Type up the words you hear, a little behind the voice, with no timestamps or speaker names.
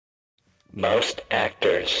Most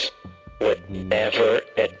actors would never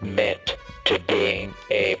admit to being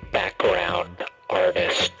a background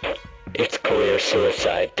artist. It's career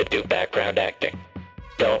suicide to do background acting.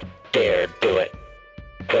 Don't dare do it.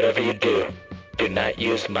 Whatever you do, do not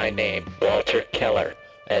use my name, Walter Keller,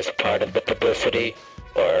 as part of the publicity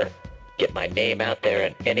or get my name out there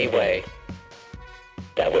in any way.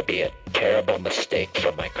 That would be a terrible mistake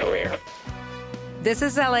for my career. This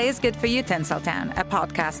is LA is Good For You, Tinseltown, a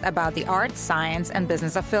podcast about the art, science, and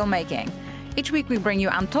business of filmmaking. Each week we bring you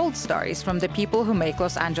untold stories from the people who make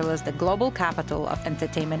Los Angeles the global capital of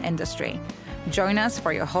entertainment industry. Join us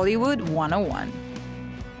for your Hollywood 101.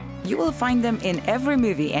 You will find them in every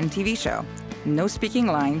movie and TV show. No speaking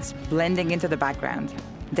lines, blending into the background.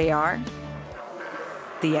 They are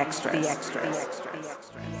the extras.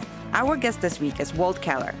 Our guest this week is Walt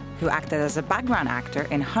Keller, who acted as a background actor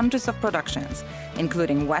in hundreds of productions,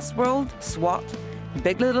 including Westworld, SWAT,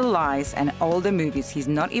 Big Little Lies, and all the movies he's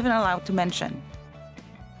not even allowed to mention.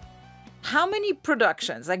 How many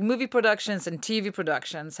productions, like movie productions and TV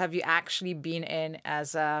productions, have you actually been in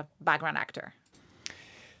as a background actor?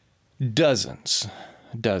 Dozens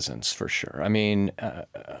for sure. I mean,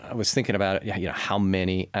 I was thinking about it, how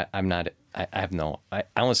many. I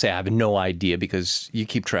won't say I have no idea because you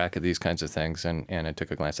keep track of these kinds of things, and I took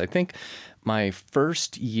a glance. I think my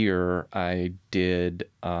first year I did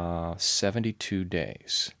 72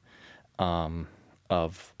 days of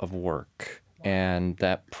work, and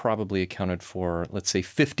that probably accounted for, let's say,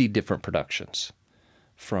 50 different productions,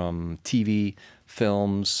 from TV,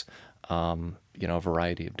 films, a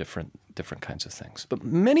variety of different kinds of things. But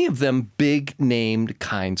many of them big-named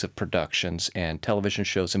kinds of productions and television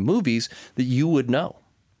shows and movies that you would know.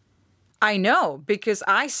 I know, because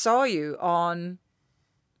I saw you on,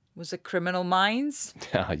 was it Criminal Minds?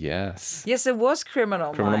 Yes. Yes, it was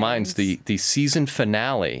Criminal Minds. The season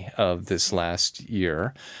finale of this last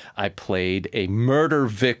year. I played a murder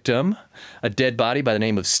victim, a dead body by the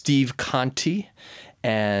name of Steve Conti,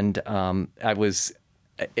 and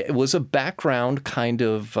it was a background kind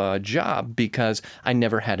of job because I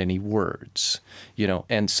never had any words,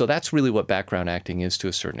 and so that's really what background acting is to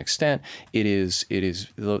a certain extent. It is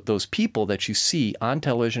those people that you see on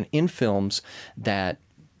television, in films that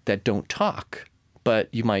don't talk, but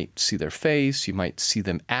you might see their face, you might see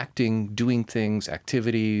them acting, doing things,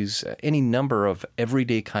 activities, any number of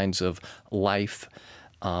everyday kinds of life,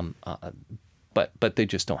 but they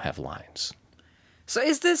just don't have lines. So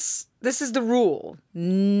this is the rule,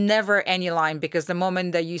 never any line, because the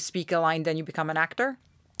moment that you speak a line, then you become an actor?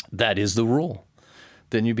 That is the rule.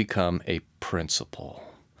 Then you become a principal.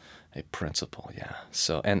 Yeah.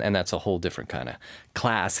 So, and that's a whole different kind of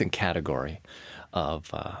class and category of,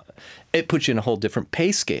 it puts you in a whole different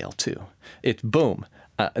pay scale too. It's boom,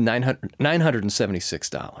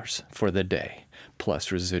 $976 for the day, plus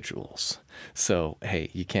residuals. So, hey,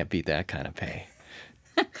 you can't beat that kind of pay.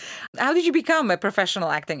 How did you become a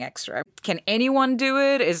professional acting extra? Can anyone do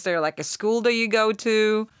it? Is there like a school that you go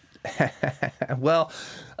to? Well,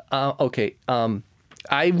 okay.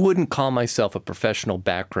 I wouldn't call myself a professional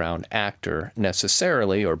background actor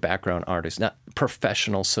necessarily, or background artist, not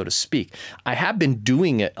professional, so to speak. I have been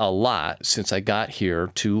doing it a lot since I got here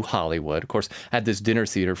to Hollywood. Of course, I had this dinner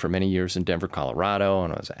theater for many years in Denver, Colorado,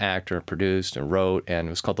 and I was an actor, produced and wrote, and it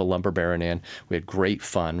was called the Lumber Baron Inn. We had great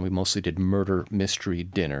fun. We mostly did murder mystery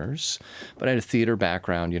dinners, but I had a theater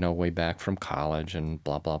background, way back from college and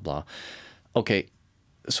blah, blah, blah. Okay.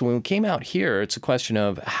 So when we came out here, it's a question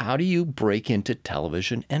of how do you break into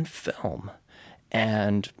television and film?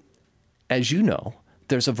 And as you know,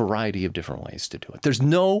 there's a variety of different ways to do it. There's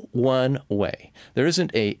no one way. There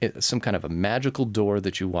isn't some kind of a magical door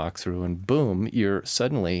that you walk through and boom, you're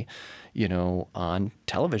suddenly, on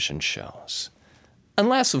television shows.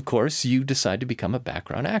 Unless, of course, you decide to become a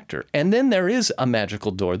background actor. And then there is a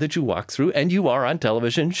magical door that you walk through and you are on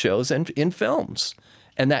television shows and in films.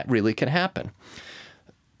 And that really can happen.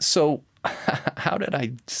 So how did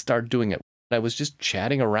I start doing it? I was just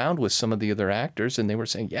chatting around with some of the other actors, and they were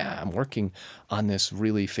saying, yeah, I'm working on this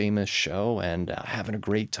really famous show and having a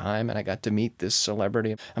great time, and I got to meet this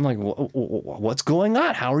celebrity. I'm like, what's going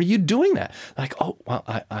on? How are you doing that? Like, oh, well,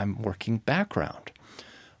 I'm working background.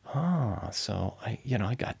 So I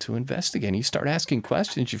got to investigate. And you start asking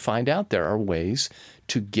questions, you find out there are ways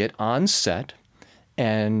to get on set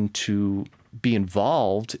and to be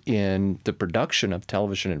involved in the production of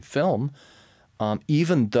television and film,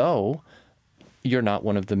 even though you're not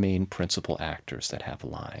one of the main principal actors that have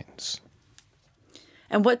lines.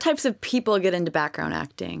 And what types of people get into background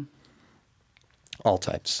acting? All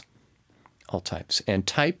types. And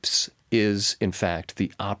types is, in fact,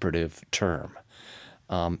 the operative term.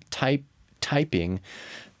 Type typing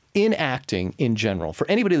in acting in general, for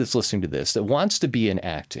anybody that's listening to this that wants to be in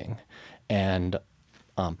acting and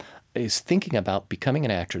is thinking about becoming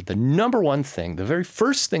an actor, the number one thing, the very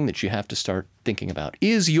first thing that you have to start thinking about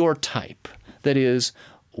is your type. That is,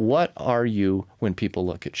 what are you when people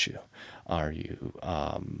look at you? Are you,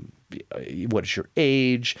 what is your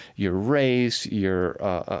age, your race, your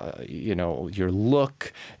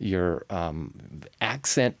look, your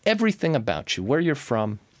accent, everything about you, where you're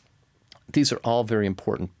from? These are all very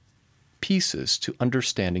important pieces to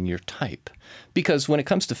understanding your type. Because when it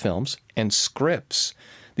comes to films and scripts,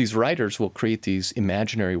 these writers will create these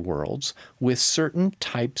imaginary worlds with certain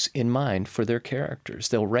types in mind for their characters.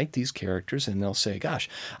 They'll write these characters and they'll say, gosh,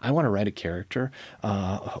 I want to write a character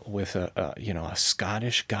with a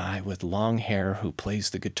Scottish guy with long hair who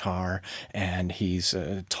plays the guitar, and he's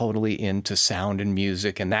totally into sound and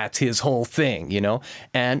music, and that's his whole thing, you know?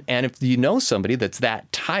 And if you know somebody that's that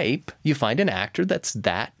type, you find an actor that's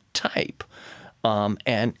that type.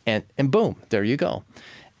 And boom, there you go.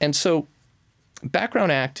 And so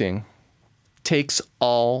background acting takes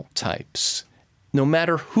all types. No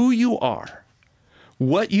matter who you are,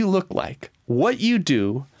 what you look like, what you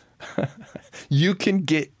do, you can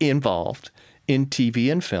get involved in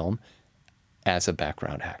TV and film as a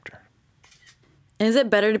background actor. And is it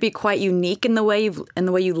better to be quite unique in the way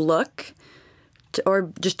you look,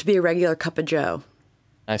 or just to be a regular cup of Joe?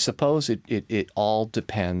 I suppose it all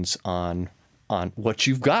depends on what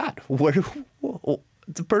you've got.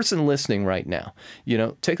 The person listening right now,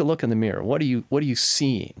 take a look in the mirror. What are you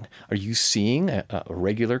seeing? Are you seeing a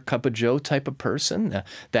regular cup of Joe type of person,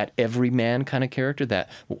 that everyman kind of character, that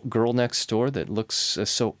girl next door that looks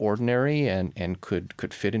so ordinary and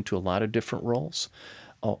could fit into a lot of different roles?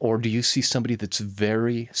 Or do you see somebody that's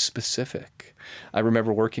very specific? I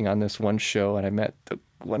remember working on this one show, and I met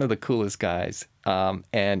one of the coolest guys,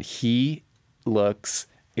 and he looks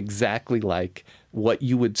exactly like what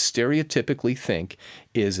you would stereotypically think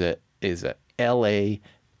is a LA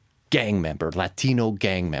gang member, Latino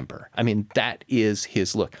gang member. I mean, that is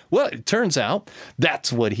his look. Well, it turns out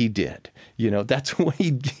that's what he did. That's what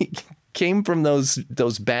he came from,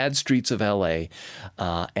 those bad streets of LA,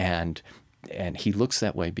 and he looks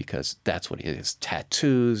that way because that's what he is.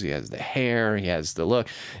 Tattoos, he has the hair, he has the look,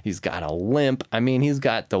 he's got a limp. I mean, he's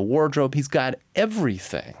got the wardrobe, he's got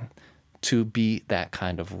everything to be that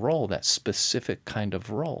kind of role, that specific kind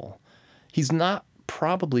of role. He's not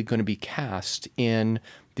probably going to be cast in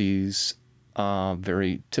these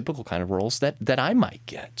very typical kind of roles that I might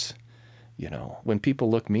get. When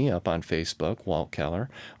people look me up on Facebook, Walt Keller,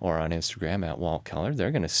 or on Instagram at Walt Keller,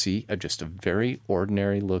 they're going to see just a very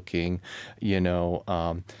ordinary looking,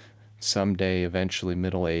 someday eventually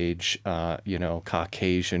middle-aged,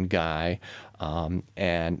 Caucasian guy,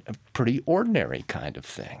 and a pretty ordinary kind of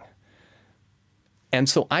thing. And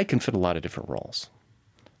so I can fit a lot of different roles.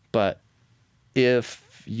 But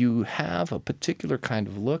if you have a particular kind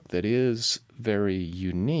of look that is very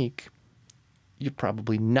unique, you're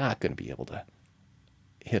probably not going to be able to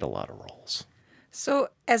hit a lot of roles. So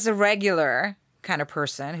as a regular kind of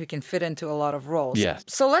person who can fit into a lot of roles. Yes.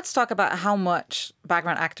 So let's talk about how much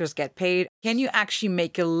background actors get paid. Can you actually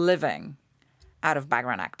make a living out of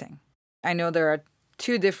background acting? I know there are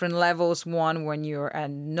two different levels. One, when you're a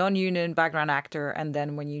non-union background actor, and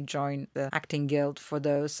then when you join the acting guild for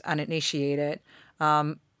those uninitiated.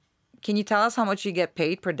 Can you tell us how much you get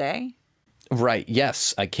paid per day? Right.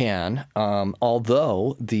 Yes, I can.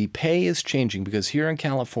 Although the pay is changing, because here in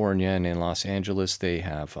California and in Los Angeles, they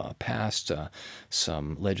have passed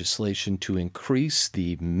some legislation to increase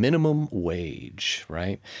the minimum wage,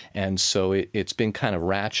 right? And so it's been kind of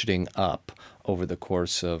ratcheting up over the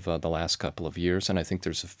course of the last couple of years, and I think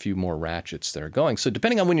there's a few more ratchets that are going. So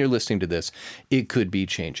depending on when you're listening to this, it could be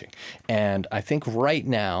changing. And I think right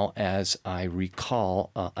now, as I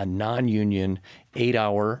recall, a non-union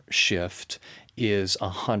 8-hour shift is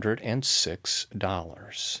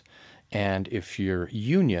 $106. And if you're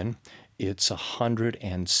union, it's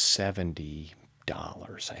 $170,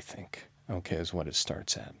 I think, is what it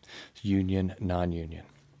starts at. Union, non-union.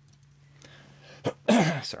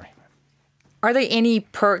 Sorry. Are there any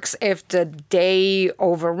perks if the day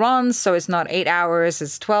overruns, so it's not 8 hours,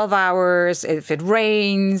 it's 12 hours, if it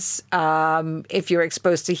rains, if you're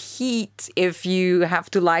exposed to heat, if you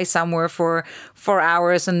have to lie somewhere for 4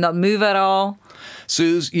 hours and not move at all?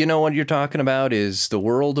 Suze, you know what you're talking about is the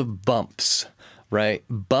world of bumps. right?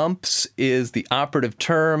 Bumps is the operative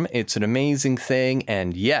term. It's an amazing thing.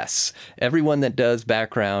 And yes, everyone that does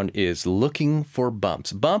background is looking for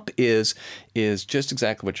bumps. Bump is just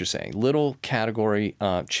exactly what you're saying. Little category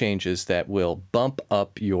changes that will bump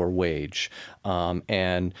up your wage.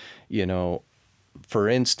 And, you know, for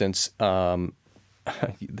instance,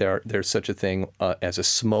 there's such a thing as a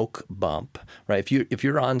smoke bump, right? If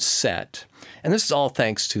you're on set, and this is all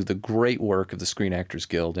thanks to the great work of the Screen Actors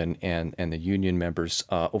Guild and the union members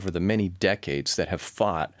over the many decades that have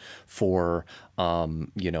fought for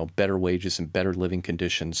better wages and better living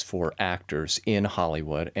conditions for actors in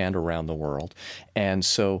Hollywood and around the world. And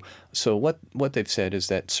so what they've said is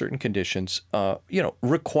that certain conditions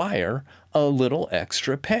require a little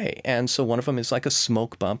extra pay. And so one of them is like a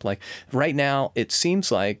smoke bump. Like right now, it seems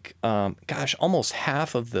like, almost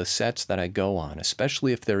half of the sets that I go on,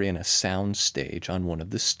 especially if they're in a sound stage on one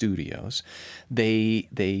of the studios, they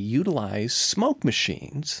utilize smoke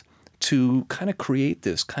machines to kind of create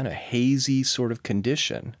this kind of hazy sort of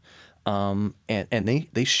condition. And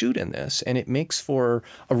they shoot in this, and it makes for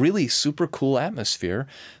a really super cool atmosphere.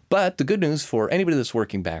 But the good news for anybody that's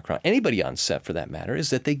working background, anybody on set for that matter, is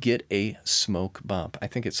that they get a smoke bump. I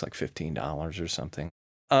think it's like $15 or something.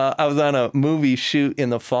 I was on a movie shoot in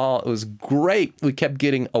the fall. It was great. We kept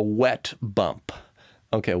getting a wet bump.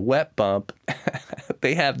 Okay, wet bump.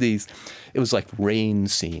 They have these, it was like rain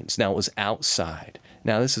scenes. Now it was outside.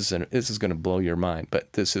 Now this is going to blow your mind,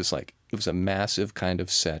 but this is like, it was a massive kind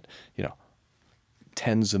of set,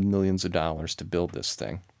 tens of millions of dollars to build this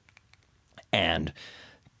thing. And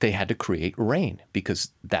they had to create rain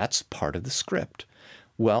because that's part of the script.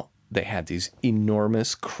 Well, they had these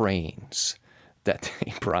enormous cranes that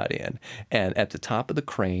they brought in. And at the top of the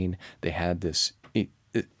crane, they had this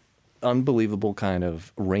unbelievable kind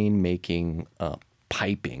of rain-making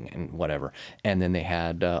piping and whatever. And then they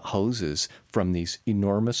had hoses from these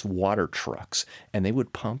enormous water trucks, and they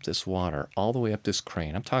would pump this water all the way up this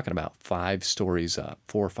crane. I'm talking about 5 stories up,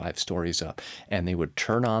 4 or 5 stories up, and they would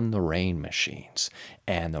turn on the rain machines,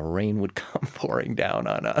 and the rain would come pouring down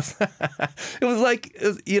on us. It was like,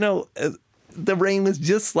 the rain was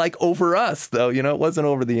just like over us, though. It wasn't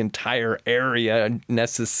over the entire area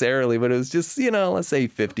necessarily, but it was just, let's say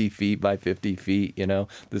 50 feet by 50 feet.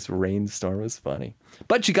 This rainstorm was funny.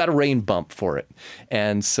 But you got a rain bump for it.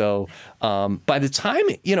 And so by the time,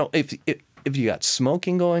 if you got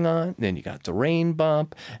smoking going on, then you got the rain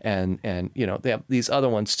bump, and they have these other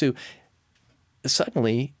ones too.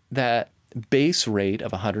 Suddenly that base rate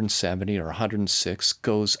of 170 or 106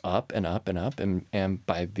 goes up and up and up, and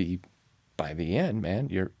by the end, man,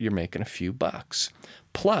 you're making a few bucks.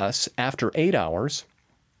 Plus, after 8 hours,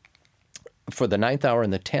 for the 9th hour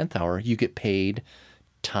and the 10th hour, you get paid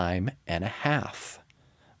time and a half.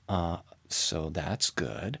 So that's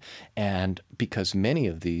good. And because many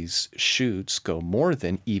of these shoots go more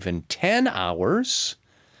than even 10 hours,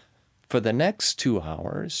 for the next 2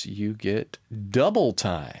 hours, you get double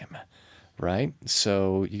time. Right?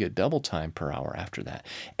 So you get double time per hour after that.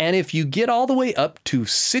 And if you get all the way up to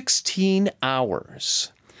 16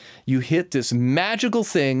 hours, you hit this magical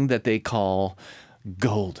thing that they call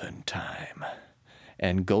golden time.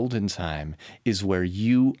 And golden time is where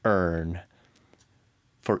you earn,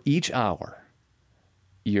 for each hour,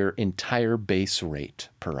 your entire base rate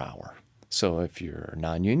per hour. So if you're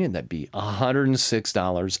non-union, that'd be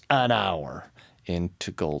 $106 an hour into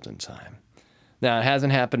golden time. Now, it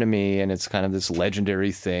hasn't happened to me, and it's kind of this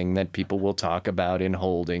legendary thing that people will talk about in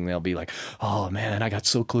holding. They'll be like, oh, man, I got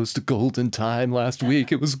so close to golden time last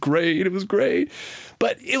week. It was great. It was great.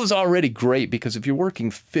 But it was already great because if you're working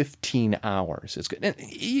 15 hours, it's good. And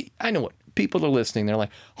I know what people are listening. They're like,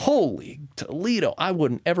 holy Toledo, I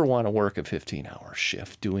wouldn't ever want to work a 15-hour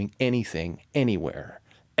shift doing anything, anywhere,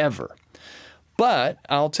 ever. But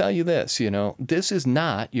I'll tell you this, this is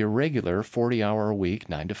not your regular 40-hour-a-week,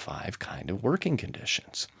 9-to-5 kind of working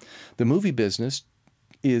conditions. The movie business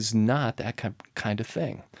is not that kind of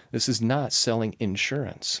thing. This is not selling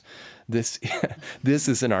insurance. This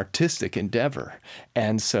is an artistic endeavor.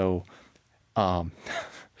 And so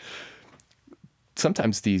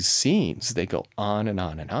sometimes these scenes, they go on and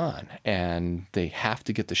on and on, and they have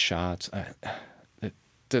to get the shots.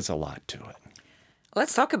 There's a lot to it.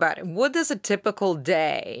 Let's talk about it. What does a typical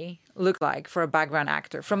day look like for a background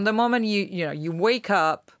actor? From the moment you wake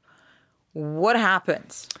up, what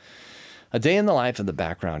happens? A day in the life of the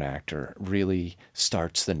background actor really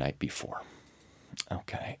starts the night before.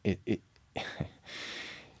 Okay.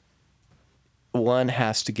 One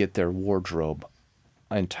has to get their wardrobe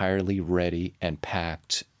entirely ready and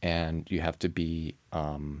packed, and you have to be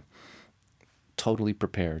totally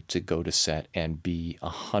prepared to go to set and be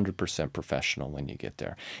 100% professional when you get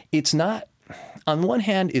there. It's not, on one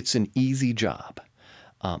hand, it's an easy job.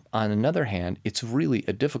 On another hand, it's really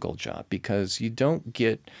a difficult job because you don't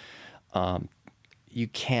get, you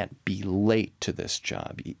can't be late to this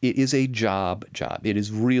job. It is a job. It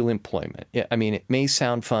is real employment. I mean, it may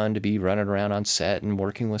sound fun to be running around on set and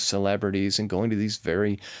working with celebrities and going to these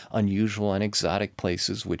very unusual and exotic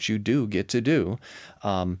places, which you do get to do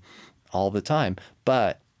all the time,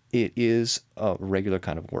 but it is a regular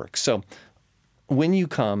kind of work. So when you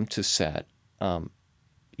come to set,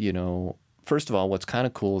 first of all, what's kind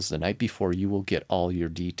of cool is the night before you will get all your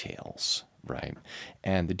details, right?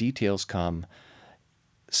 And the details come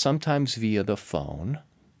sometimes via the phone,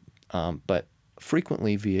 but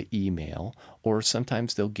frequently via email, or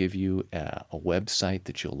sometimes they'll give you a website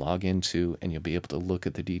that you'll log into and you'll be able to look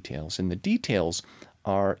at the details. And the details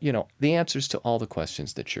are, the answers to all the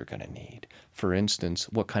questions that you're going to need. For instance,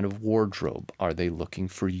 what kind of wardrobe are they looking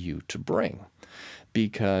for you to bring?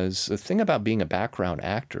 Because the thing about being a background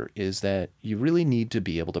actor is that you really need to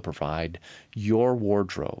be able to provide your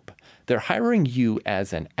wardrobe. They're hiring you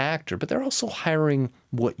as an actor, but they're also hiring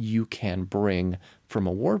what you can bring from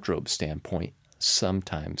a wardrobe standpoint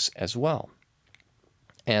sometimes as well.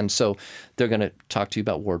 And so they're going to talk to you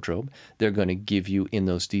about wardrobe. They're going to give you in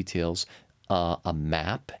those details a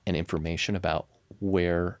map and information about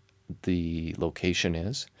where the location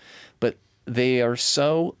is. But they are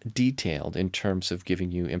so detailed in terms of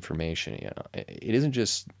giving you information. It isn't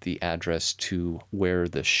just the address to where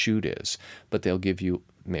the shoot is, but they'll give you,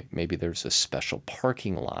 maybe there's a special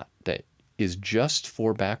parking lot that is just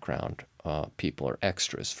for background people or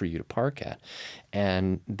extras for you to park at.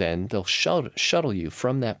 And then they'll shuttle you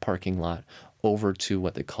from that parking lot over to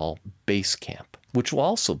what they call base camp, which will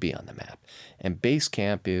also be on the map. And base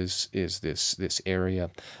camp is this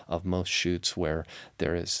area of most shoots where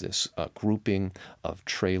there is this grouping of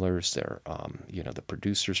trailers. There, the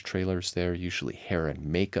producer's trailer's there. Usually hair and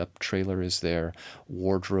makeup trailer is there.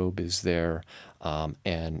 Wardrobe is there.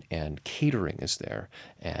 And catering is there.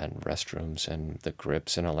 And restrooms and the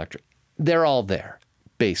grips and electric. They're all there.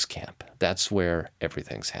 Base camp. That's where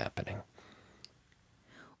everything's happening.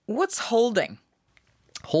 What's holding?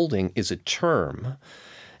 Holding is a term,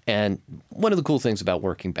 and one of the cool things about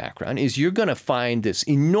working background is you're going to find this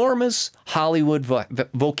enormous Hollywood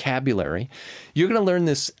vocabulary. You're going to learn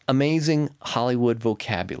this amazing Hollywood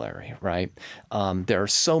vocabulary, right? There are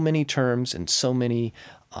so many terms and so many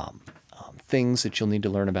things that you'll need to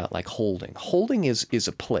learn about, like holding. Holding is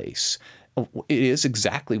a place. It is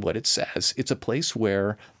exactly what it says. It's a place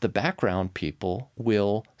where the background people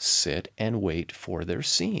will sit and wait for their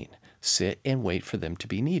scene. Sit and wait for them to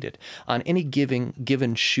be needed. On any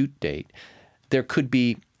given shoot date, there could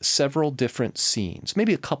be several different scenes,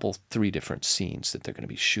 maybe 3 different scenes that they're going to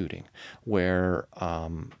be shooting, where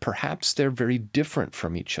perhaps they're very different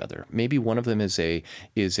from each other. Maybe one of them is a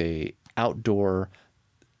outdoor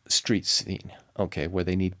street scene, okay, where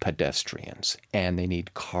they need pedestrians and they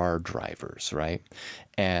need car drivers, right?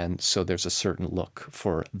 And so there's a certain look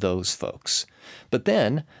for those folks. But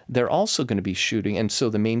then they're also going to be shooting, and so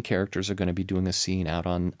the main characters are going to be doing a scene out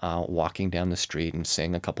on walking down the street and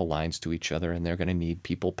saying a couple lines to each other, and they're going to need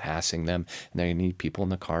people passing them, and they're going to need people in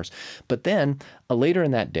the cars. But then later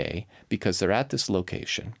in that day, because they're at this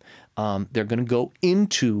location, they're going to go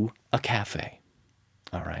into a cafe.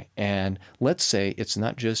 All right. And let's say it's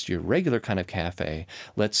not just your regular kind of cafe.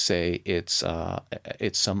 Let's say it's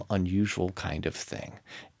some unusual kind of thing.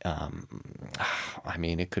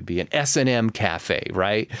 It could be an S&M cafe,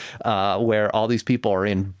 right? Where all these people are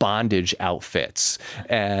in bondage outfits.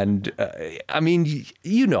 And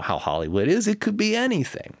you know how Hollywood is. It could be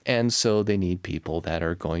anything. And so they need people that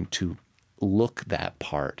are going to look that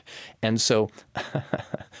part. And so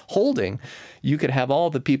holding, you could have all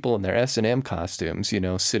the people in their S&M costumes,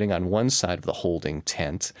 sitting on one side of the holding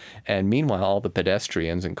tent. And meanwhile, all the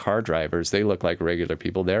pedestrians and car drivers, they look like regular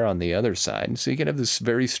people. They're on the other side. And so you can have this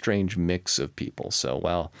very strange mix of people. So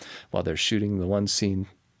while they're shooting the one scene,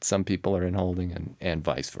 some people are in holding and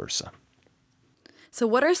vice versa. So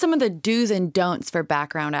what are some of the do's and don'ts for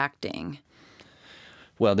background acting?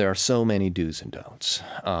 Well, there are so many do's and don'ts.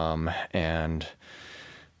 And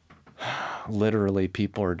literally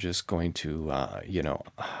people are just going to, how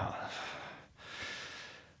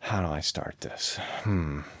do I start this?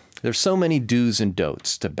 There's so many do's and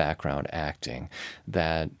don'ts to background acting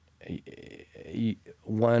that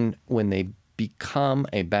when they become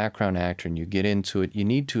a background actor and you get into it, you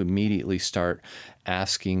need to immediately start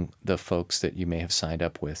asking the folks that you may have signed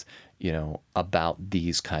up with, about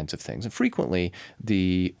these kinds of things. And frequently,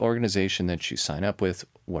 the organization that you sign up with,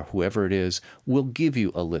 or whoever it is, will give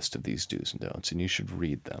you a list of these do's and don'ts, and you should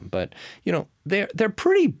read them. But, they're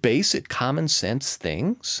pretty basic common sense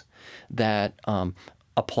things that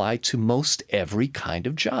apply to most every kind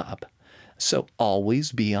of job. So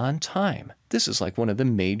always be on time. This is like one of the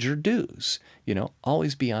major do's,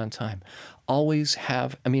 always be on time. Always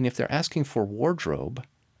have, if they're asking for wardrobe,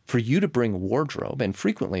 for you to bring wardrobe, and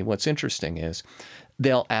frequently what's interesting is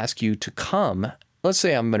they'll ask you to come, let's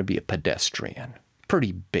say I'm going to be a pedestrian.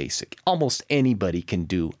 Pretty basic. Almost anybody can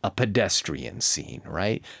do a pedestrian scene,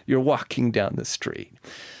 right? You're walking down the street.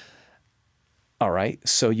 All right,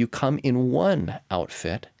 so you come in one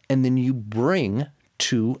outfit and then you bring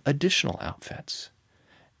 2 additional outfits.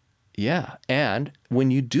 Yeah, and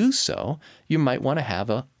when you do so, you might want to have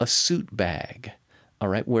a suit bag, all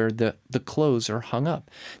right, where the clothes are hung up.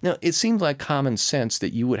 Now, it seems like common sense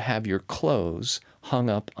that you would have your clothes hung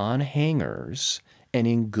up on hangers and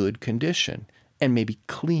in good condition and maybe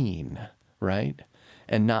clean, right,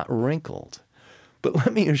 and not wrinkled. But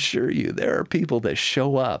let me assure you, there are people that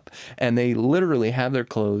show up and they literally have their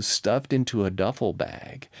clothes stuffed into a duffel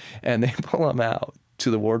bag and they pull them out to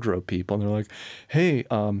the wardrobe people and they're like, hey,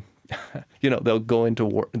 they'll go to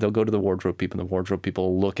the wardrobe people and the wardrobe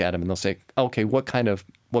people will look at them and they'll say, okay, what kind of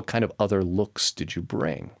other looks did you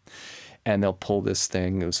bring? And they'll pull this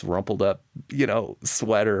thing, this rumpled up,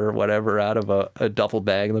 sweater or whatever out of a duffel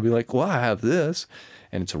bag and they'll be like, well, I have this.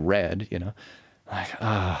 And it's red, like,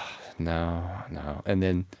 no. And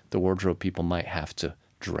then the wardrobe people might have to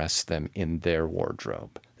dress them in their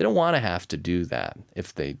wardrobe. They don't want to have to do that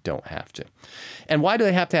if they don't have to. And why do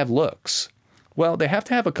they have to have looks? Well, they have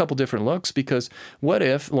to have a couple different looks because what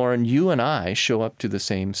if, Lauren, you and I show up to the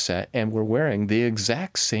same set and we're wearing the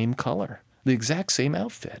exact same color, the exact same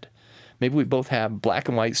outfit? Maybe we both have black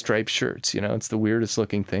and white striped shirts. It's the weirdest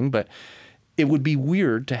looking thing, but it would be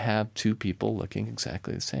weird to have 2 people looking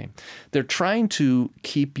exactly the same. They're trying to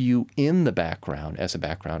keep you in the background as a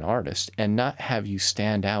background artist and not have you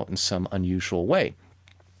stand out in some unusual way.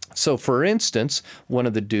 So, for instance, one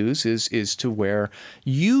of the do's is to wear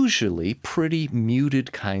usually pretty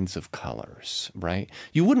muted kinds of colors, right?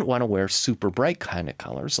 You wouldn't want to wear super bright kind of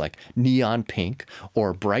colors like neon pink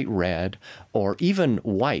or bright red or even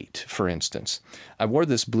white, for instance. I wore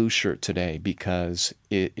this blue shirt today because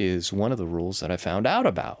it is one of the rules that I found out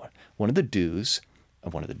about. One of the do's,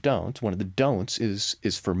 one of the don'ts. One of the don'ts is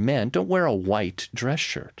for men, don't wear a white dress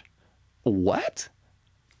shirt. What?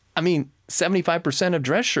 75% of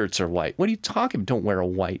dress shirts are white. What are you talking about? Don't wear a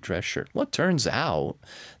white dress shirt. Well, it turns out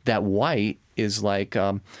that white is like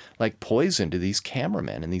poison to these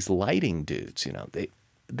cameramen and these lighting dudes.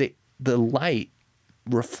 The light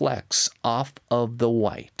reflects off of the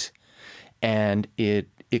white, and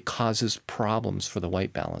it causes problems for the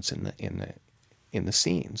white balance in the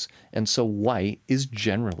scenes. And so white is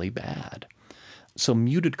generally bad. So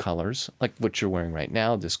muted colors, like what you're wearing right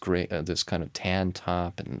now, this gray, this kind of tan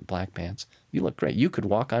top and black pants, you look great. You could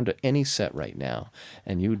walk onto any set right now,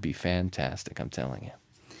 and you would be fantastic, I'm telling you.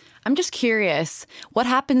 I'm just curious, what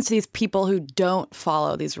happens to these people who don't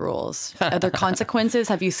follow these rules? Are there consequences?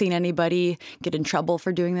 Have you seen anybody get in trouble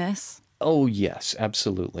for doing this? Oh, yes,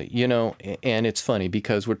 absolutely. And it's funny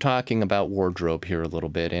because we're talking about wardrobe here a little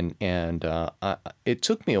bit, and it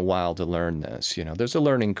took me a while to learn this. There's a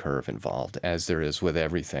learning curve involved, as there is with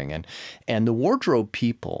everything. And the wardrobe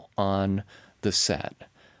people on the set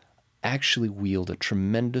actually wield a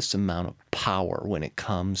tremendous amount of power when it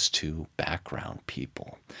comes to background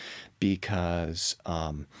people because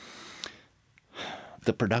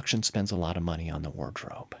the production spends a lot of money on the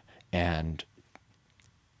wardrobe. And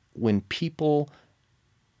when people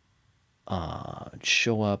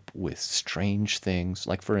show up with strange things,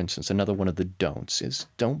 like, for instance, another one of the don'ts is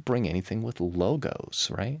don't bring anything with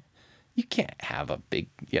logos, right? You can't have a big,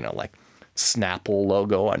 like Snapple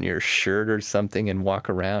logo on your shirt or something and walk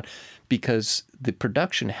around because the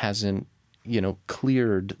production hasn't,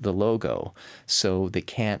 cleared the logo. So they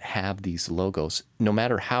can't have these logos. No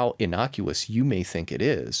matter how innocuous you may think it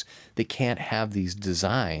is, they can't have these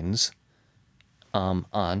designs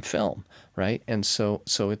on film, right? And so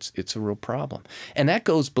it's a real problem. And that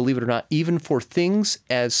goes, believe it or not, even for things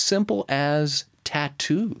as simple as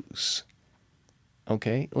tattoos.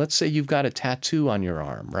 Okay? Let's say you've got a tattoo on your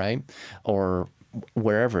arm, right? Or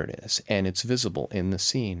wherever it is, and it's visible in the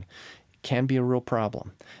scene. It can be a real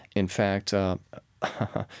problem. In fact,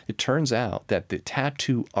 it turns out that the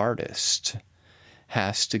tattoo artist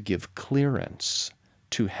has to give clearance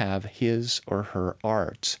to have his or her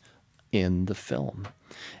art in the film.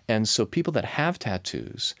 And so people that have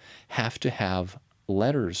tattoos have to have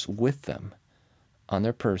letters with them on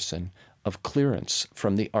their person of clearance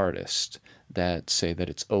from the artist that say that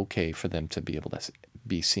it's okay for them to be able to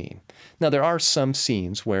be seen. Now, there are some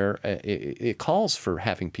scenes where it calls for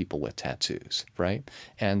having people with tattoos, right?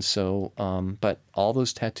 And so, but all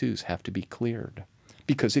those tattoos have to be cleared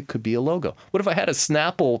because it could be a logo. What if I had a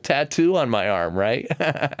Snapple tattoo on my arm, right?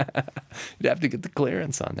 You'd have to get the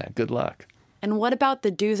clearance on that. Good luck. And what about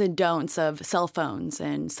the do's and don'ts of cell phones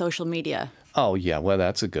and social media? Oh, yeah. Well,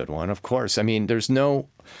 that's a good one, of course. I mean, there's no...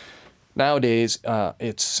 Nowadays,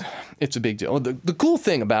 it's a big deal. The cool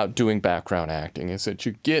thing about doing background acting is that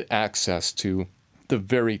you get access to the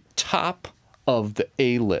very top of the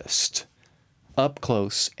A-list, up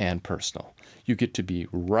close and personal. You get to be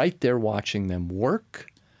right there watching them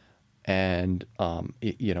work, and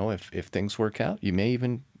if things work out, you may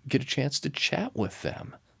even get a chance to chat with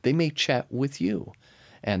them. They may chat with you,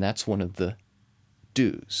 and that's one of the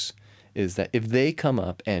do's, is that if they come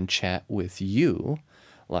up and chat with you,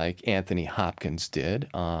 like Anthony Hopkins did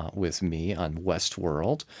with me on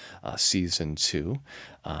Westworld, season 2.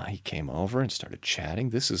 He came over and started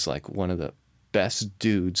chatting. This is like one of the best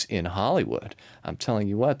dudes in Hollywood. I'm telling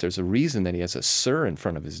you what, there's a reason that he has a sir in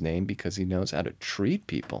front of his name, because he knows how to treat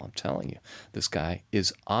people. I'm telling you, this guy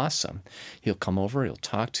is awesome. He'll come over, he'll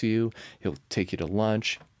talk to you, he'll take you to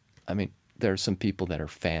lunch. I mean, there are some people that are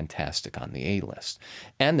fantastic on the A-list.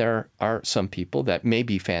 And there are some people that may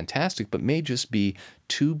be fantastic, but may just be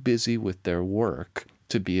too busy with their work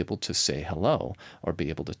to be able to say hello or be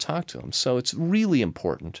able to talk to them. So it's really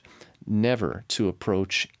important never to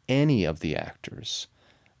approach any of the actors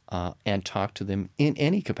and talk to them in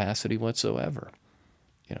any capacity whatsoever.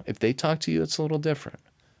 You know, if they talk to you, it's a little different,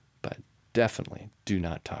 but definitely do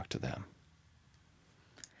not talk to them.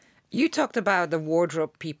 You talked about the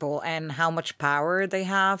wardrobe people and how much power they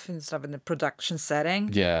have in the production setting.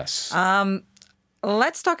 Yes.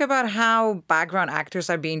 Let's talk about how background actors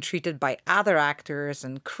are being treated by other actors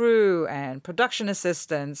and crew and production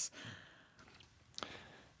assistants.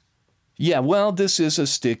 Yeah, well, this is a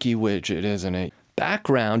sticky widget, isn't it?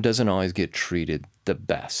 Background doesn't always get treated the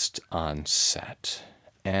best on set.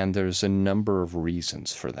 And there's a number of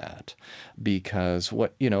reasons for that, because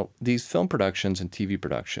these film productions and TV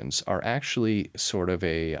productions are actually sort of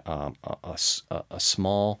a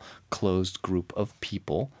small, closed group of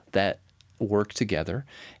people that work together,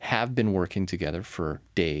 have been working together for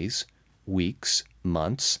days, weeks,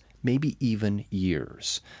 months, maybe even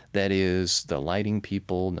years. That is, the lighting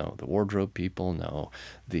people know the wardrobe people, know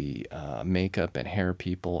the makeup and hair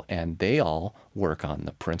people, and they all work on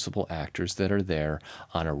the principal actors that are there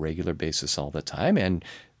on a regular basis all the time. And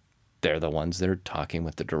they're the ones that are talking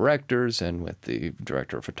with the directors and with the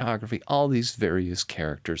director of photography, all these various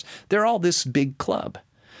characters. They're all this big club.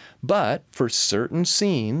 But for certain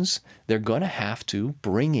scenes, they're going to have to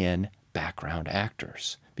bring in background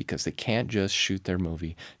actors, because they can't just shoot their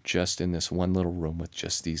movie just in this one little room with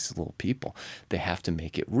just these little people. They have to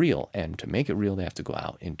make it real. And to make it real, they have to go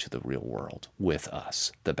out into the real world with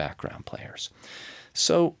us, the background players.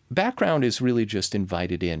 So background is really just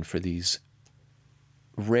invited in for these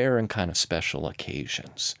rare and kind of special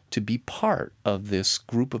occasions to be part of this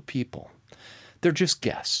group of people. They're just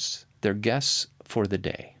guests. They're guests for the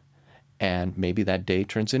day. And maybe that day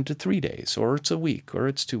turns into 3 days, or it's a week, or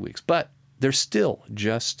it's 2 weeks. But they're still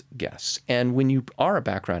just guests. And when you are a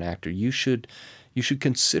background actor, you should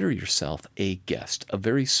consider yourself a guest, a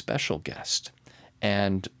very special guest.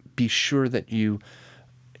 And be sure that you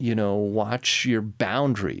watch your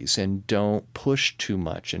boundaries and don't push too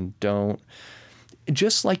much, and don't,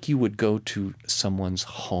 just like you would go to someone's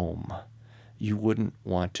home, you wouldn't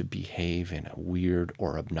want to behave in a weird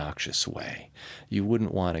or obnoxious way. You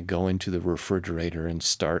wouldn't want to go into the refrigerator and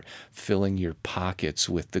start filling your pockets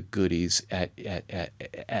with the goodies at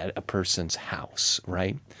a person's house,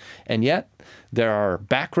 right? And yet, there are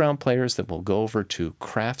background players that will go over to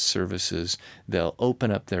craft services. They'll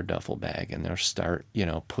open up their duffel bag and they'll start,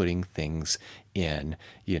 putting things in,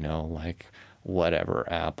 like whatever,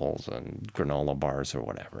 apples and granola bars or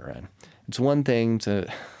whatever. And it's one thing to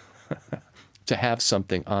to have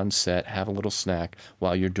something on set, have a little snack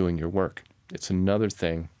while you're doing your work. It's another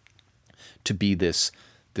thing to be this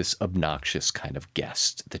obnoxious kind of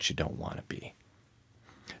guest that you don't want to be.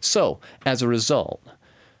 So, as a result,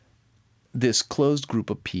 this closed group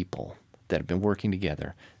of people that have been working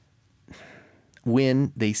together,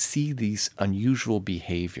 when they see these unusual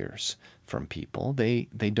behaviors from people, they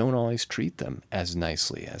don't always treat them as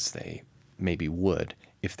nicely as they maybe would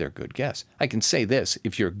if they're good guests. I can say this,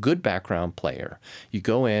 if you're a good background player, you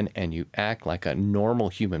go in and you act like a normal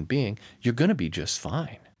human being, you're going to be just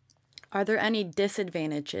fine. Are there any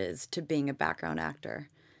disadvantages to being a background actor?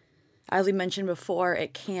 As we mentioned before,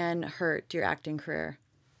 it can hurt your acting career.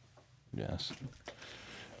 Yes.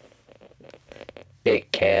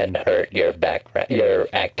 It can hurt your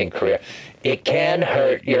acting career. It can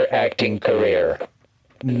hurt your acting career.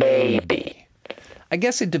 Maybe. I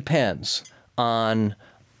guess it depends on,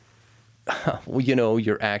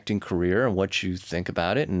 your acting career and what you think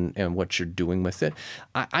about it and what you're doing with it.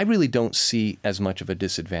 I really don't see as much of a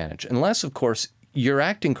disadvantage, unless, of course, your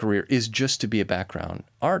acting career is just to be a background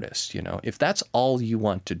artist. If that's all you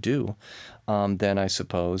want to do, then I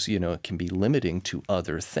suppose, it can be limiting to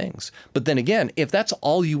other things. But then again, if that's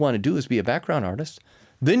all you want to do is be a background artist,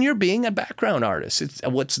 then you're being a background artist. It's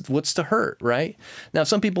what's to hurt, right? Now,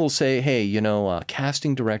 some people will say, hey,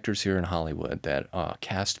 casting directors here in Hollywood that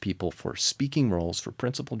cast people for speaking roles, for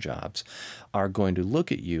principal jobs, are going to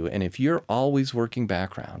look at you. And if you're always working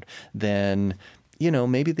background, then,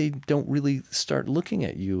 maybe they don't really start looking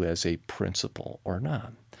at you as a principal or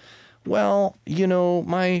not. Well,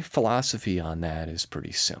 my philosophy on that is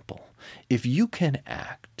pretty simple. If you can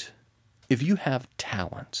act, if you have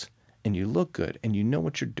talent, and you look good, and you know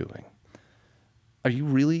what you're doing, are you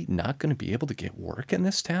really not going to be able to get work in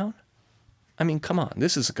this town? I mean, come on,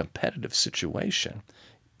 this is a competitive situation.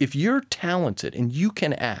 If you're talented and you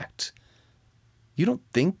can act, you don't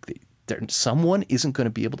think that someone isn't going to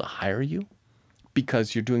be able to hire you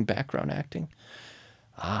because you're doing background acting?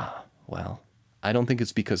 Well, I don't think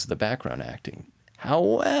it's because of the background acting.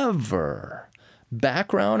 However,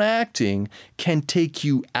 background acting can take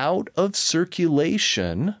you out of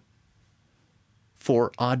circulation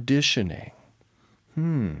for auditioning.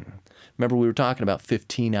 Remember we were talking about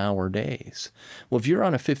 15-hour days. Well, if you're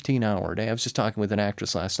on a 15-hour day, I was just talking with an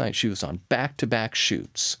actress last night. She was on back-to-back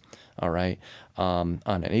shoots, all right, on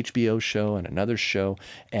an HBO show and another show,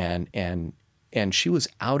 and she was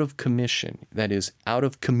out of commission, that is, out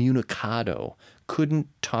of communicado, couldn't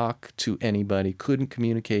talk to anybody, couldn't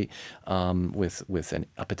communicate with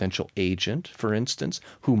a potential agent, for instance,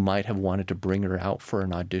 who might have wanted to bring her out for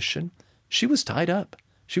an audition. She was tied up.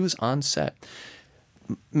 She was on set.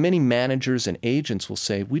 Many managers and agents will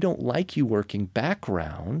say, we don't like you working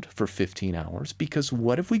background for 15 hours because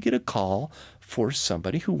what if we get a call for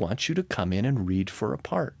somebody who wants you to come in and read for a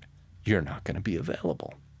part? You're not going to be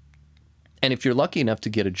available. And if you're lucky enough to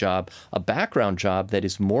get a job, a background job that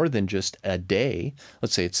is more than just a day,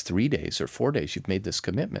 let's say it's 3 days or 4 days, you've made this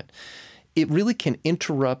commitment, it really can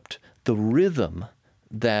interrupt the rhythm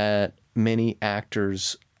that many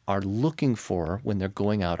actors are looking for when they're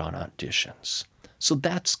going out on auditions. So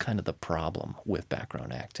that's kind of the problem with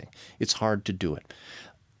background acting. It's hard to do it.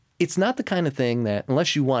 It's not the kind of thing that,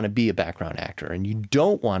 unless you want to be a background actor and you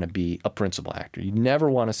don't want to be a principal actor, you never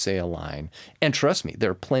want to say a line. And trust me,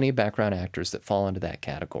 there are plenty of background actors that fall into that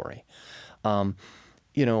category. That's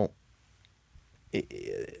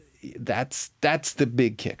the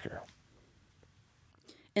big kicker.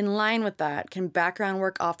 In line with that, can background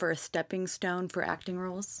work offer a stepping stone for acting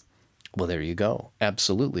roles? Well, there you go.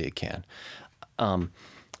 Absolutely it can.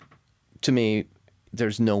 To me,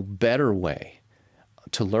 there's no better way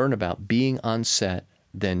to learn about being on set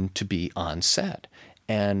than to be on set.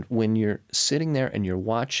 And when you're sitting there and you're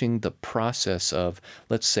watching the process of,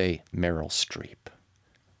 let's say, Meryl Streep,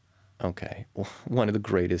 okay, one of the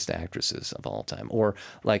greatest actresses of all time, or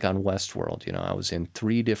like on Westworld, I was in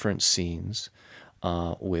 3 different scenes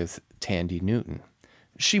with Tandy Newton.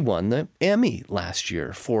 She won the Emmy last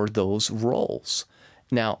year for those roles.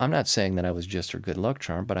 Now, I'm not saying that I was just her good luck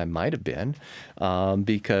charm, but I might have been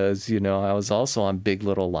because, I was also on Big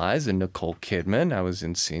Little Lies and Nicole Kidman. I was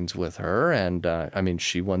in scenes with her, and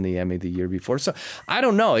she won the Emmy the year before. So I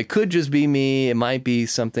don't know. It could just be me. It might be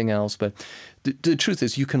something else. But the truth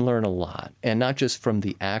is you can learn a lot, and not just from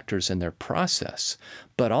the actors and their process,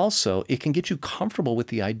 but also it can get you comfortable with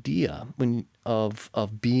the idea of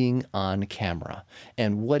being on camera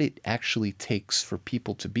and what it actually takes for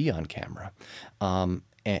people to be on camera.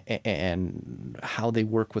 And how they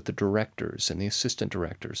work with the directors and the assistant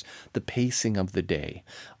directors, the pacing of the day,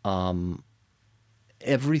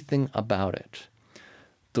 everything about it.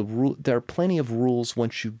 There are plenty of rules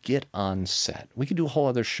once you get on set. We could do a whole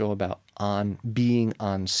other show about being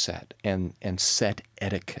on set and set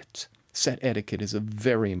etiquette. Set etiquette is a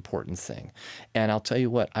very important thing. And I'll tell you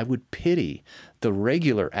what, I would pity the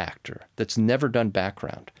regular actor that's never done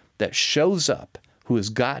background, that shows up, who has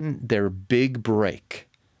gotten their big break,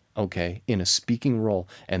 okay, in a speaking role,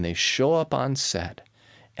 and they show up on set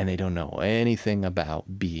and they don't know anything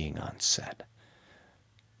about being on set.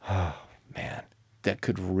 man, that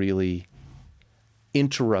could really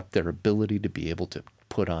interrupt their ability to be able to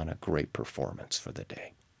put on a great performance for the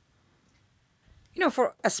day.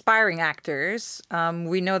 For aspiring actors,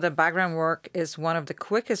 we know that background work is one of the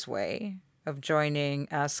quickest way of joining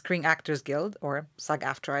Screen Actors Guild, or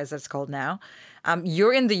SAG-AFTRA as it's called now.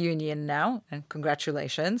 You're in the union now, and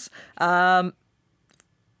congratulations. How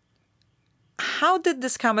did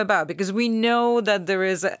this come about? Because we know that there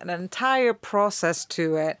is an entire process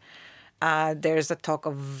to it. There's a talk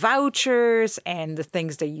of vouchers and the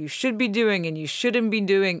things that you should be doing and you shouldn't be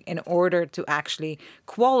doing in order to actually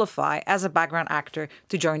qualify as a background actor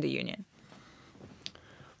to join the union.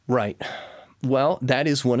 Right. Well, that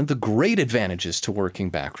is one of the great advantages to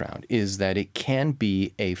working background, is that it can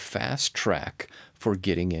be a fast track for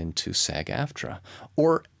getting into SAG-AFTRA.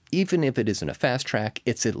 Or even if it isn't a fast track,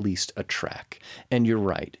 it's at least a track. And you're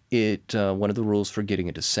right. One of the rules for getting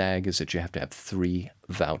into SAG is that you have to have 3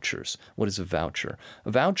 vouchers. What is a voucher?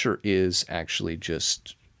 A voucher is actually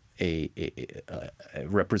just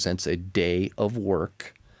represents a day of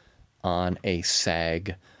work on a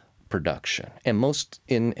SAG production. And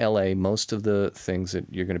in LA, most of the things that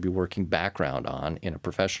you're going to be working background on in a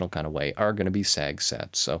professional kind of way are going to be SAG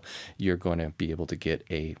sets. So you're going to be able to get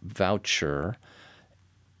a voucher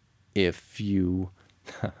if you,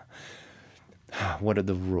 what are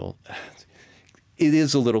the rules? It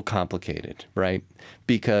is a little complicated, right?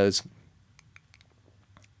 Because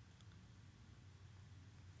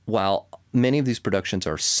while many of these productions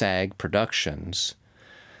are SAG productions,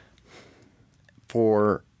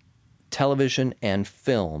 for television and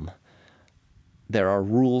film, there are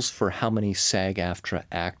rules for how many SAG-AFTRA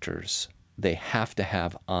actors they have to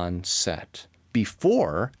have on set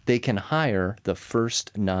before they can hire the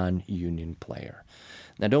first non-union player.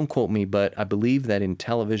 Now, don't quote me, but I believe that in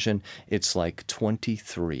television, it's like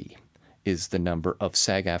 23 is the number of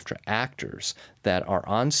SAG-AFTRA actors that are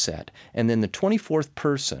on set. And then the 24th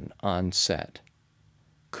person on set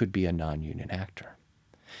could be a non-union actor.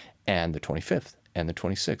 And the 25th, and the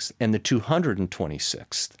 26th, and the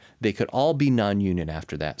 226th, they could all be non-union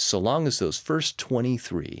after that, so long as those first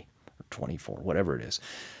 23 or 24, whatever it is,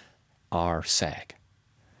 are SAG.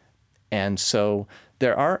 And so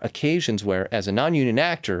there are occasions where, as a non-union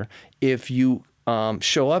actor, if you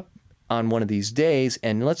show up on one of these days,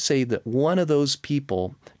 and let's say that one of those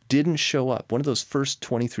people didn't show up, one of those first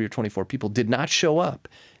 23 or 24 people did not show up,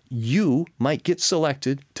 you might get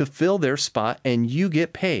selected to fill their spot, and you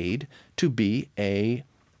get paid to be a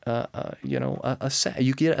SAG.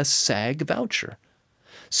 You get a SAG voucher.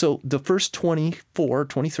 So the first 24,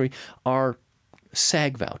 23 are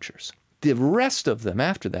SAG vouchers. The rest of them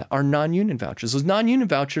after that are non-union vouchers. Those non-union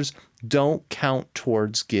vouchers don't count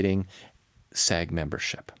towards getting SAG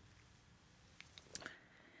membership.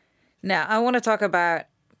 Now, I want to talk about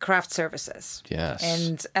craft services. Yes.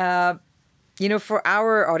 And, for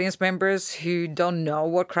our audience members who don't know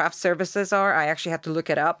what craft services are, I actually had to look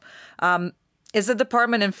it up. Is a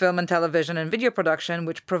department in film and television and video production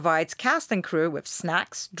which provides cast and crew with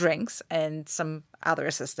snacks, drinks, and some other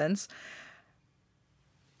assistance.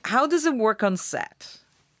 How does it work on set?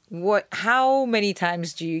 How many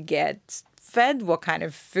times do you get fed? What kind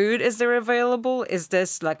of food is there available? Is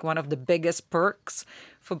this like one of the biggest perks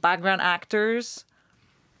for background actors?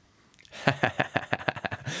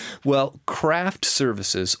 Well, craft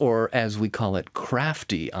services, or as we call it,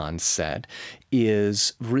 crafty on set,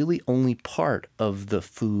 is really only part of the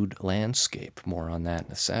food landscape. More on that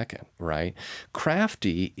in a second, right?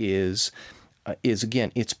 Crafty is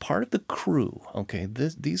again, it's part of the crew, okay?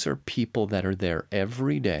 These are people that are there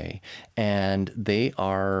every day, and they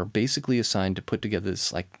are basically assigned to put together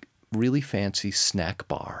this, like, really fancy snack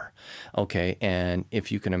bar, okay? And if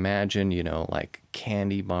you can imagine, like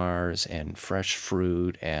candy bars and fresh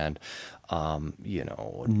fruit and,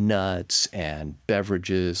 nuts and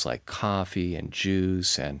beverages like coffee and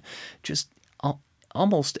juice and just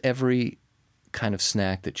almost every kind of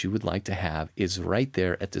snack that you would like to have is right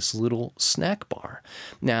there at this little snack bar.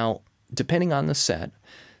 Now, depending on the set,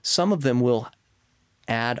 some of them will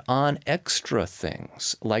add on extra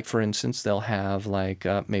things. Like, for instance, they'll have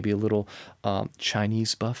maybe a little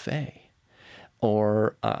Chinese buffet.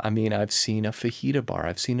 Or, I've seen a fajita bar.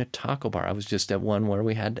 I've seen a taco bar. I was just at one where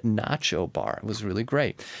we had a nacho bar. It was really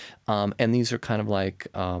great. And these are kind of like,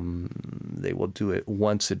 they will do it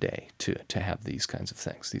once a day to have these kinds of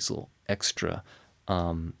things, these little extra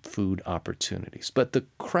food opportunities. But the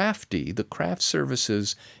craft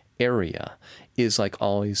services area is like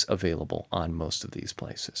always available on most of these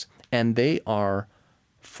places. And they are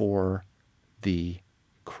for the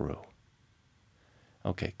crew.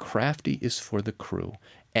 Okay, crafty is for the crew.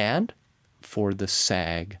 And for the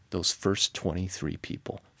SAG, those first 23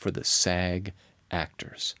 people, for the SAG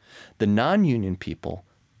actors. The non-union people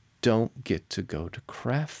don't get to go to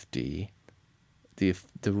Crafty, the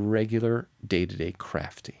regular day-to-day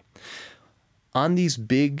Crafty. On these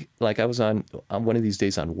big, like I was on one of these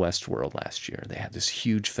days on Westworld last year, they had this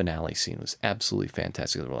huge finale scene. It was absolutely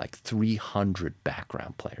fantastic. There were like 300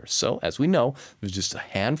 background players. So as we know, there's just a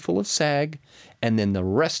handful of SAG, and then the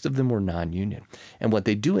rest of them were non-union. And what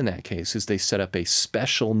they do in that case is they set up a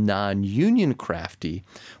special non-union Crafty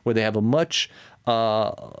where they have a much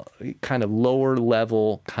kind of lower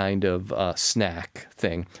level kind of snack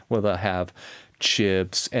thing where they'll have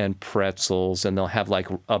chips and pretzels, and they'll have like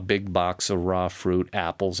a big box of raw fruit,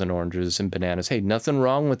 apples and oranges and bananas. Hey, nothing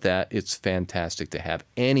wrong with that. It's fantastic to have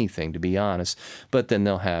anything, to be honest. But then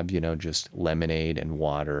they'll have, just lemonade and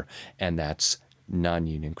water, and that's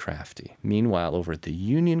non-union Crafty. Meanwhile, over at the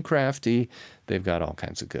union Crafty, they've got all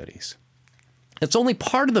kinds of goodies. It's only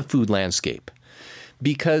part of the food landscape,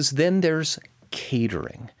 because then there's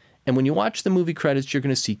catering. And when you watch the movie credits, you're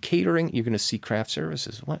going to see catering, you're going to see craft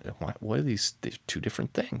services. What are these? They're two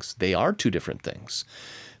different things. They are two different things.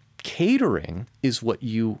 Catering is what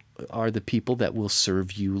you are, the people that will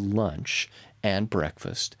serve you lunch and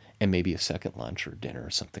breakfast and maybe a second lunch or dinner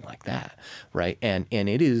or something like that, right? And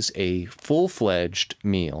it is a full-fledged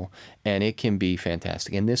meal, and it can be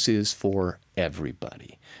fantastic. And this is for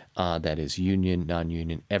everybody. That is union,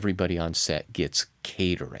 non-union. Everybody on set gets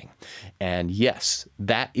catering. And yes,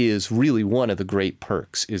 that is really one of the great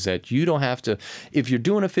perks, is that you don't have to, if you're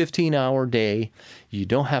doing a 15-hour day, you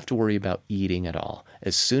don't have to worry about eating at all.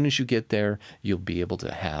 As soon as you get there, you'll be able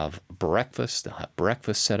to have breakfast. They'll have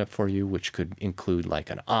breakfast set up for you, which could include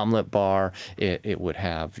like an omelet bar. It would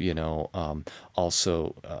have,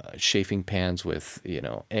 also chafing pans with,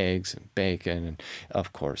 eggs and bacon, and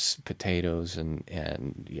of course potatoes and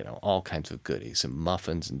all kinds of goodies, and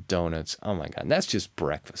muffins and donuts. Oh my God, that's just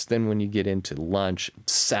breakfast. Then when you get into lunch,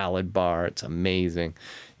 salad bar, it's amazing.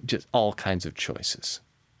 Just all kinds of choices.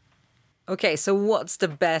 Okay, so what's the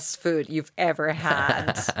best food you've ever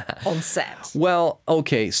had on set? Well,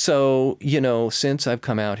 okay, so, since I've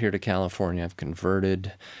come out here to California, I've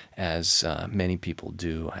converted, as many people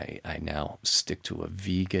do. I now stick to a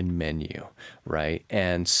vegan menu, right?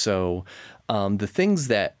 And so the things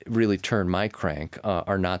that really turn my crank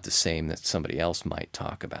are not the same that somebody else might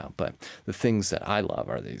talk about, but the things that I love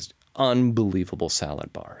are these unbelievable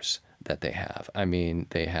salad bars that they have. I mean,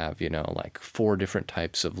 they have, like 4 different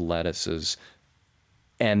types of lettuces,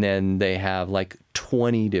 and then they have like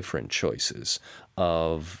 20 different choices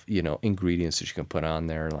of, ingredients that you can put on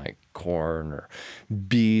there, like corn or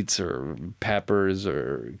beets or peppers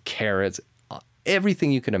or carrots,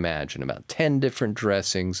 everything you can imagine, about 10 different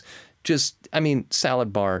dressings.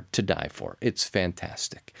 Salad bar to die for. It's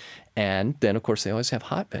fantastic. And then, of course, they always have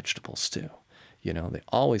hot vegetables too. They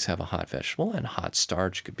always have a hot vegetable and hot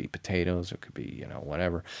starch. It could be potatoes, or it could be,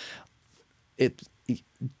 whatever.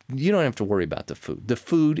 You don't have to worry about the food. The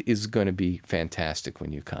food is going to be fantastic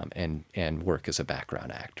when you come and work as a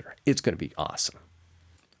background actor. It's going to be awesome.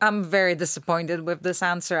 I'm very disappointed with this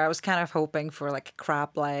answer. I was kind of hoping for like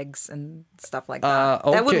crab legs and stuff like that.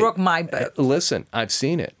 Okay. That would rock my boat. Listen, I've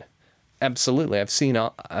seen it. Absolutely. I've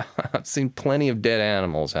seen plenty of dead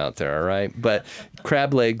animals out there, all right? But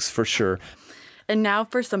crab legs for sure. And now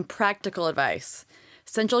for some practical advice.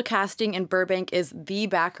 Central Casting in Burbank is the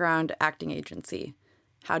background acting agency.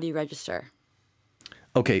 How do you register?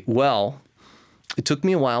 Okay, well, it took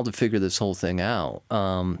me a while to figure this whole thing out.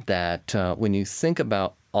 When you think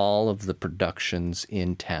about all of the productions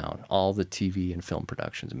in town, all the TV and film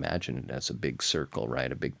productions, imagine it as a big circle,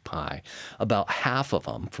 right? A big pie. About half of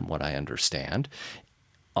them, from what I understand,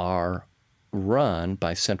 are run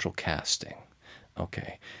by Central Casting.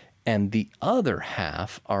 Okay. And the other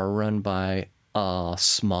half are run by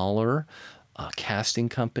smaller casting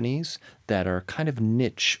companies that are kind of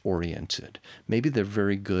niche oriented. Maybe they're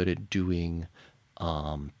very good at doing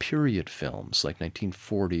period films like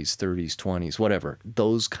 1940s, 30s, 20s, whatever,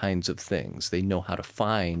 those kinds of things. They know how to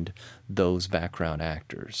find those background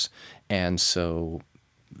actors. And so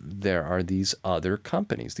there are these other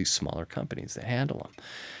companies, these smaller companies that handle them.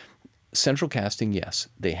 Central Casting, yes,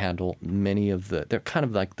 they handle many of they're kind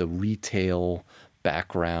of like the retail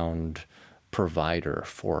background provider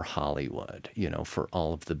for Hollywood, for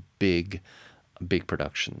all of the big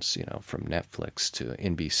productions, from Netflix to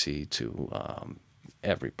NBC to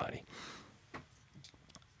everybody.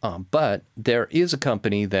 But there is a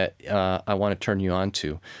company that I want to turn you on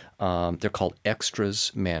to. They're called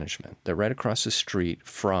Extras Management. They're right across the street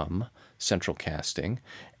from Central Casting,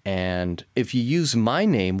 And if you use my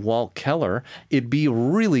name, Walt Keller, it'd be a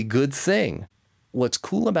really good thing. What's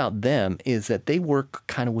cool about them is that they work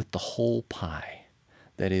kind of with the whole pie.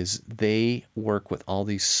 That is, they work with all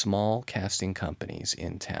these small casting companies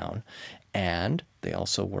in town, and they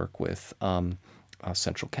also work with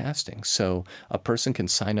Central Casting. So a person can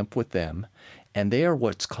sign up with them, and they are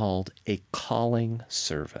what's called a calling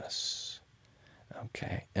service.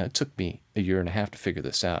 Okay, now it took me a year and a half to figure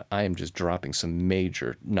this out. I am just dropping some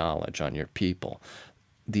major knowledge on your people.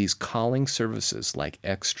 These calling services like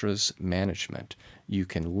Extras Management, you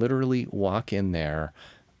can literally walk in there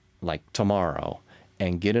like tomorrow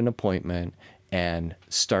and get an appointment and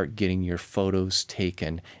start getting your photos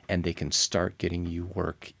taken, and they can start getting you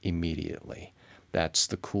work immediately. That's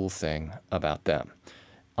the cool thing about them.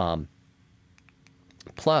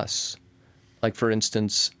 Plus, like for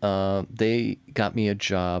instance, they got me a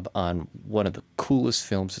job on one of the coolest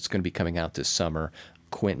films that's going to be coming out this summer,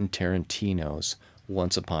 Quentin Tarantino's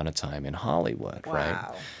Once Upon a Time in Hollywood, Wow.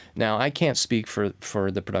 right? Now, I can't speak for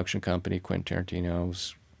the production company, Quentin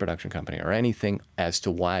Tarantino's production company, or anything as to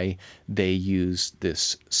why they use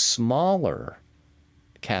this smaller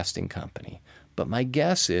casting company. But my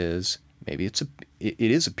guess is maybe it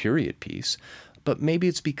is a period piece, but maybe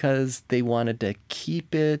it's because they wanted to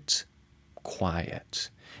keep it quiet.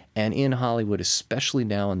 And in Hollywood, especially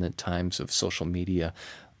now in the times of social media,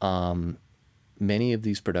 many of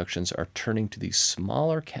these productions are turning to these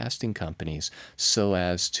smaller casting companies so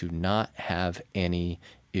as to not have any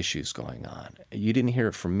issues going on. You didn't hear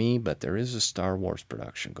it from me, but there is a Star Wars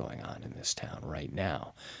production going on in this town right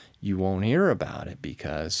now. You won't hear about it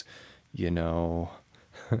because,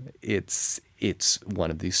 it's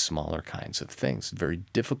one of these smaller kinds of things. Very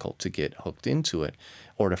difficult to get hooked into it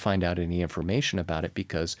or to find out any information about it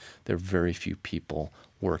because there are very few people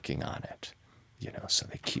working on it. So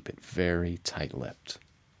they keep it very tight-lipped.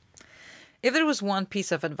 If there was one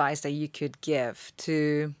piece of advice that you could give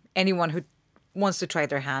to anyone who wants to try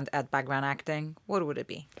their hand at background acting, what would it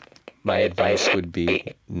be? My advice would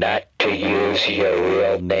be not to use your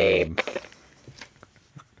real name.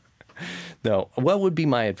 No, what would be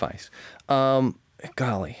my advice?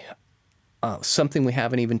 Something we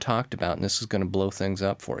haven't even talked about, and this is going to blow things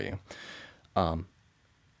up for you.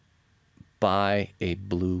 Buy a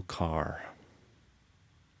blue car.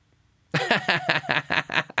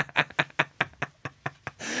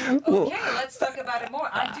 Okay, let's talk about it more.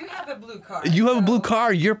 I do have a blue car. You have a blue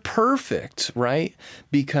car. You're perfect, right?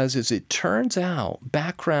 Because as it turns out,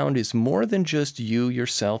 background is more than just you,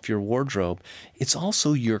 yourself, your wardrobe. It's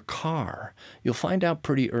also your car. You'll find out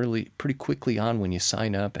pretty quickly on when you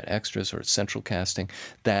sign up at Extras or at Central Casting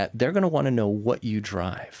that they're going to want to know what you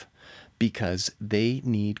drive, because they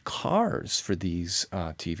need cars for these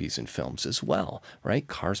TVs and films as well, right?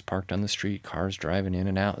 Cars parked on the street, cars driving in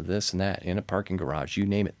and out of this and that, in a parking garage, you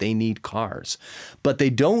name it. They need cars. But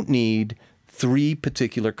they don't need 3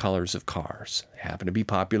 particular colors of cars. They happen to be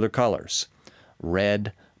popular colors: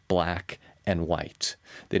 red, black, and white.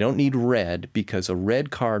 They don't need red because a red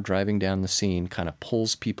car driving down the scene kind of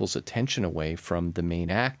pulls people's attention away from the main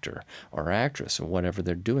actor or actress or whatever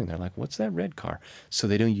they're doing. They're like, what's that red car? So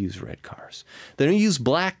they don't use red cars. They don't use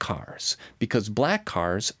black cars because black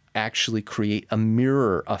cars actually create a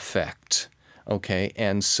mirror effect. Okay,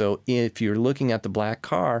 and so if you're looking at the black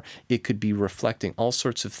car, it could be reflecting all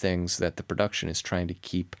sorts of things that the production is trying to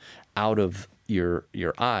keep out of your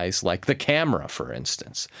eyes, like the camera, for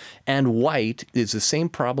instance. And white is the same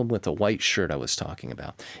problem with the white shirt I was talking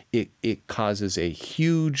about. It causes a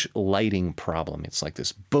huge lighting problem. It's like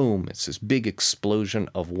this boom, it's this big explosion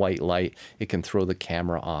of white light. It can throw the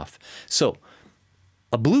camera off. So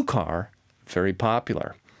a blue car, very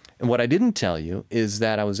popular. And what I didn't tell you is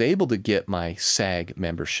that I was able to get my SAG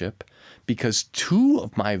membership because 2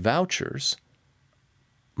 of my vouchers,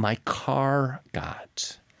 my car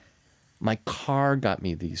got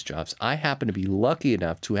me these jobs. I happen to be lucky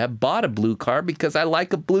enough to have bought a blue car because I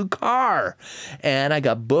like a blue car. And I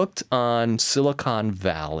got booked on Silicon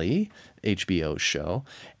Valley, HBO show.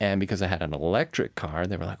 And because I had an electric car,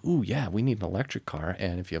 they were like, ooh, yeah, we need an electric car.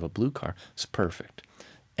 And if you have a blue car, it's perfect.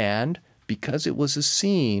 And because it was a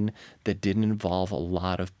scene that didn't involve a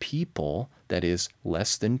lot of people, that is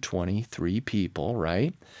less than 23 people,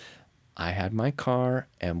 right? I had my car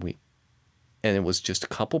and it was just a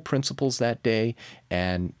couple principals that day,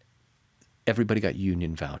 and everybody got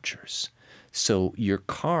union vouchers. So your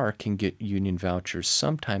car can get union vouchers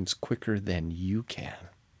sometimes quicker than you can.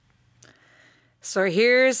 So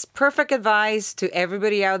here's perfect advice to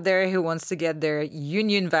everybody out there who wants to get their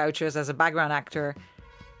union vouchers as a background actor.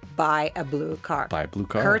 Buy a blue car. Buy a blue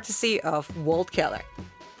car. Courtesy of Walt Keller.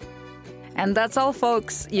 And that's all,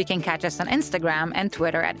 folks. You can catch us on Instagram and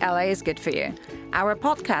Twitter at LA is Good For You. Our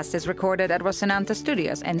podcast is recorded at Rocinante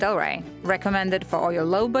Studios in Delray, recommended for all your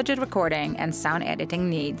low-budget recording and sound editing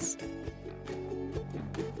needs.